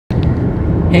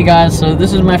Hey guys, so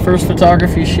this is my first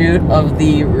photography shoot of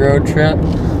the road trip.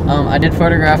 I did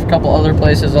photograph a couple other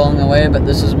places along the way, but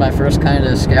this is my first kind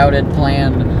of scouted,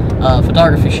 planned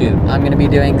photography shoot. I'm going to be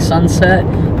doing sunset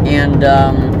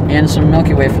and some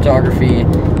Milky Way photography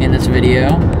in this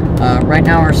video. Right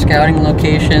now we're scouting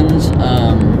locations.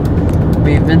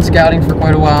 We've been scouting for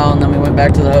quite a while, and then we went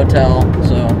back to the hotel.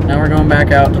 So now we're going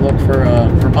back out to look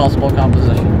for possible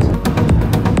compositions.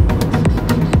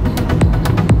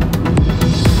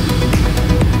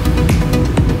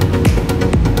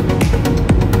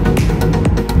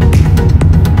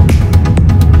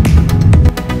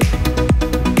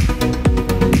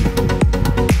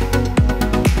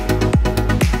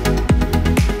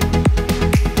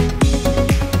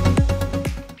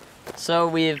 So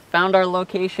we've found our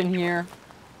location here.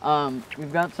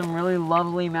 We've got some really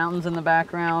lovely mountains in the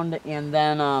background, and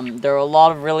then there are a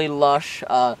lot of really lush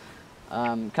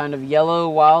kind of yellow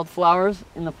wildflowers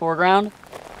in the foreground.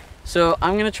 So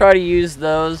I'm going to try to use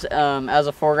those as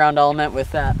a foreground element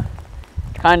with that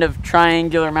kind of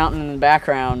triangular mountain in the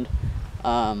background.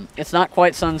 It's not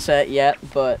quite sunset yet,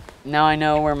 but now I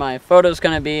know where my photo's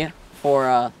going to be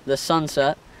for the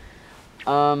sunset.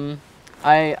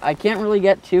 I can't really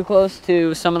get too close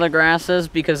to some of the grasses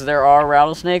because there are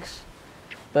rattlesnakes.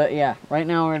 But yeah, right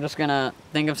now we're just gonna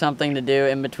think of something to do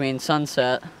in between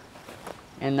sunset,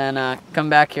 and then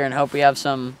come back here and hope we have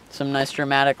some nice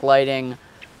dramatic lighting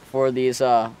for these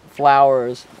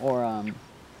flowers, or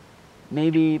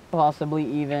maybe possibly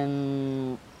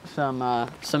even some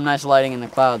nice lighting in the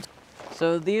clouds.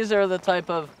 So these are the type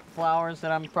of flowers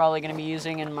that I'm probably gonna be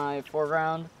using in my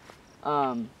foreground.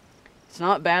 It's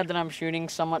not bad that I'm shooting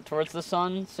somewhat towards the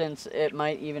sun, since it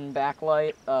might even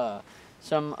backlight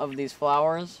some of these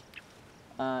flowers.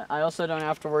 I also don't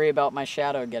have to worry about my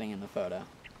shadow getting in the photo.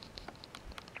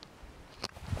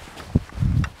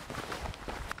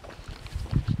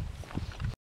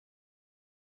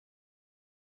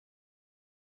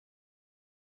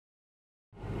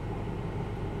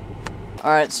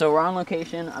 Alright, so we're on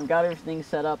location. I've got everything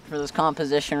set up for this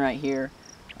composition right here.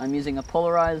 I'm using a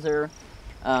polarizer.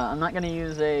 I'm not going to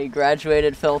use a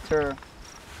graduated filter,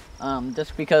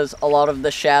 just because a lot of the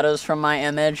shadows from my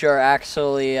image are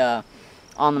actually on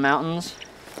the mountains.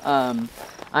 I'm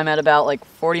at about like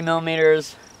 40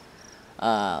 millimeters,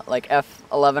 like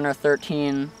f11 or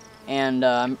 13, and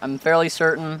I'm fairly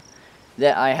certain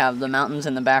that I have the mountains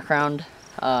in the background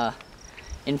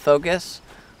in focus.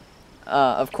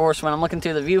 Of course, when I'm looking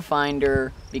through the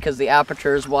viewfinder, because the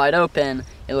aperture is wide open,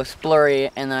 it looks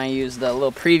blurry, and then I use the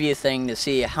little preview thing to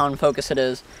see how in focus it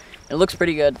is. It looks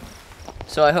pretty good,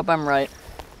 so I hope I'm right.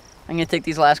 I'm going to take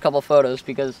these last couple photos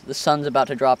because the sun's about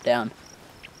to drop down.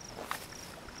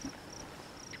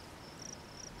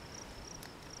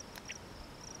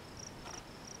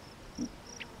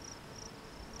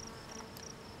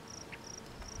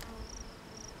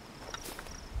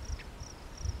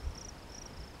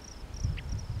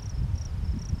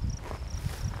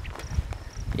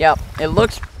 Yeah, it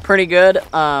looks pretty good.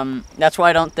 That's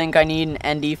why I don't think I need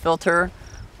an ND filter.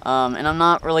 And I'm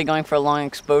not really going for a long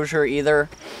exposure either.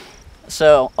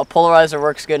 So a polarizer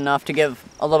works good enough to give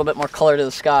a little bit more color to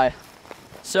the sky.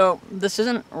 So this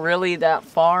isn't really that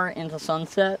far into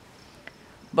sunset,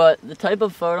 but the type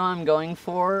of photo I'm going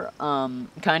for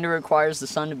kind of requires the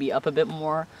sun to be up a bit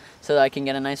more so that I can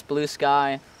get a nice blue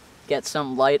sky, get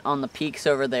some light on the peaks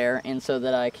over there, and so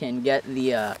that I can get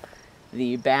the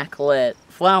backlit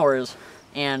flowers.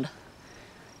 And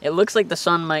it looks like the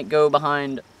sun might go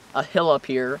behind a hill up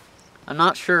here. I'm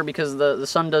not sure because the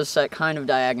sun does set kind of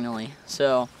diagonally,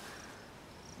 so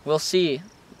we'll see.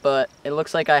 But it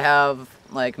looks like I have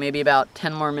like maybe about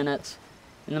 10 more minutes,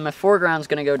 and then my foreground's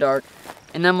gonna go dark,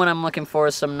 and then what I'm looking for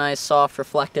is some nice soft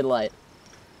reflected light.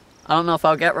 I don't know if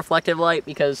I'll get reflective light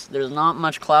because there's not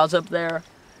much clouds up there,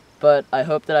 but I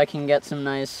hope that I can get some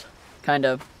nice kind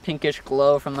of pinkish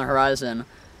glow from the horizon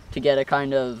to get a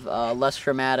kind of less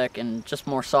dramatic and just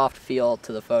more soft feel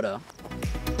to the photo.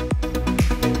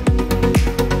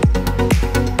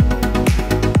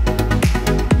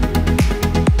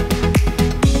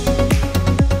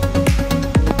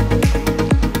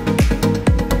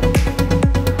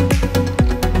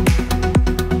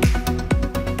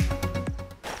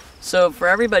 So for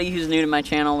everybody who's new to my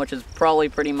channel, which is probably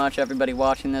pretty much everybody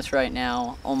watching this right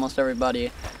now, almost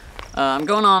everybody, I'm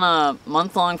going on a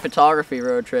month-long photography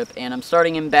road trip, and I'm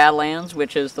starting in Badlands,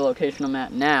 which is the location I'm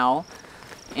at now.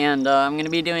 And I'm going to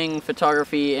be doing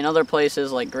photography in other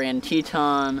places like Grand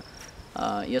Teton,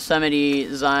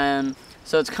 Yosemite, Zion.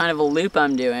 So it's kind of a loop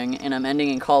I'm doing, and I'm ending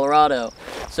in Colorado.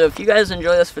 So if you guys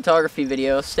enjoy this photography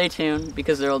video, stay tuned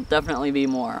because there will definitely be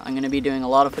more. I'm going to be doing a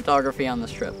lot of photography on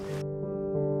this trip.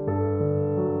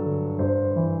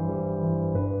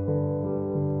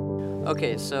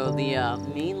 Okay, so the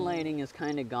main lighting is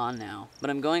kind of gone now, but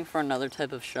I'm going for another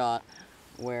type of shot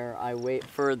where I wait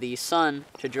for the sun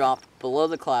to drop below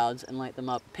the clouds and light them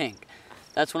up pink.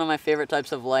 That's one of my favorite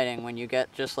types of lighting, when you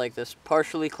get just like this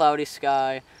partially cloudy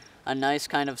sky, a nice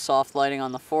kind of soft lighting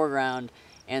on the foreground,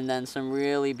 and then some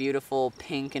really beautiful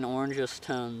pink and orangish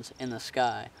tones in the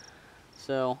sky.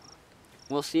 So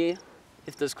we'll see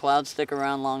if those clouds stick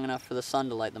around long enough for the sun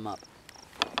to light them up.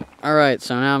 Alright,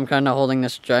 so now I'm kind of holding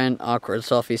this giant awkward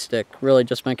selfie stick, really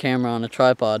just my camera on a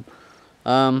tripod.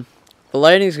 The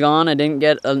lighting's gone. I didn't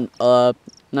get a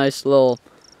nice little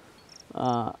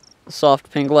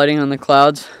soft pink lighting on the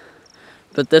clouds,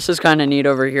 but this is kind of neat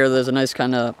over here. There's a nice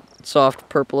kind of soft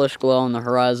purplish glow on the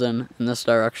horizon in this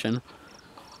direction.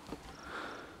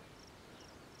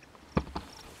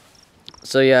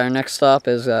 So yeah, our next stop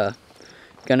is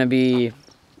gonna be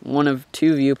one of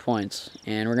two viewpoints,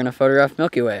 and we're gonna photograph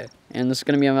Milky Way, and this is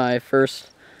gonna be my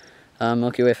first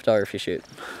Milky Way photography shoot.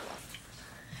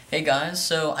 Hey guys,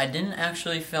 so I didn't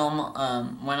actually film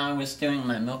when I was doing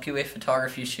my Milky Way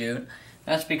photography shoot.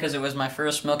 That's because it was my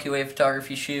first Milky Way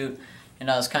photography shoot,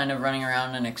 and I was kind of running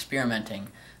around and experimenting.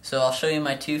 So I'll show you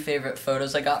my two favorite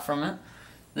photos I got from it.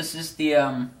 This is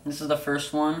the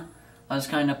first one. I was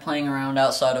kind of playing around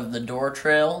outside of the Door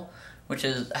Trail, which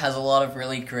has a lot of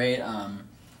really great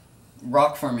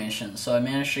rock formations. So I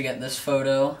managed to get this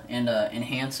photo and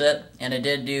enhance it, and I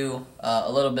did do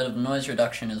a little bit of noise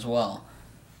reduction as well.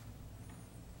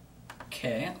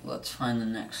 Okay, let's find the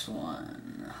next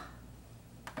one.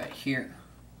 Right here.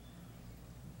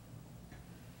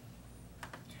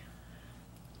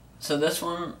 So this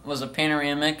one was a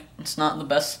panoramic. It's not the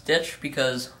best stitch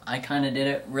because I kind of did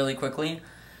it really quickly,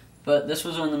 but this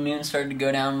was when the moon started to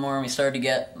go down more and we started to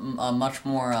get a much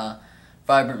more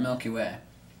vibrant Milky Way.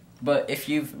 But if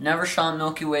you've never shot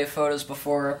Milky Way photos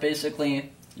before,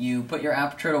 basically you put your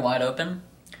aperture to wide open,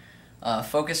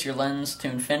 focus your lens to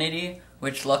infinity,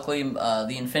 which luckily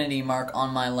the infinity mark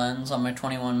on my lens, on my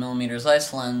 21mm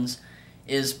Zeiss lens,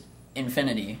 is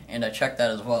infinity, and I checked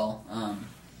that as well.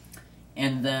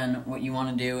 And then what you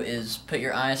want to do is put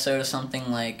your ISO to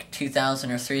something like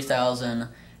 2000 or 3000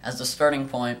 as the starting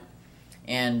point,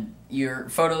 and your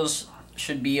photos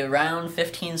should be around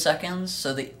 15 seconds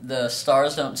so the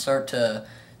stars don't start to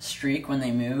streak when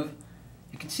they move.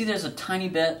 You can see there's a tiny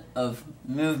bit of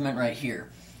movement right here.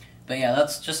 But yeah,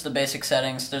 that's just the basic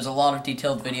settings. There's a lot of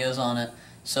detailed videos on it.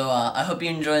 So I hope you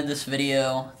enjoyed this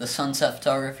video, the sunset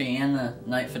photography and the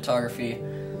night photography.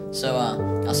 So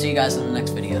I'll see you guys in the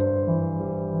next video.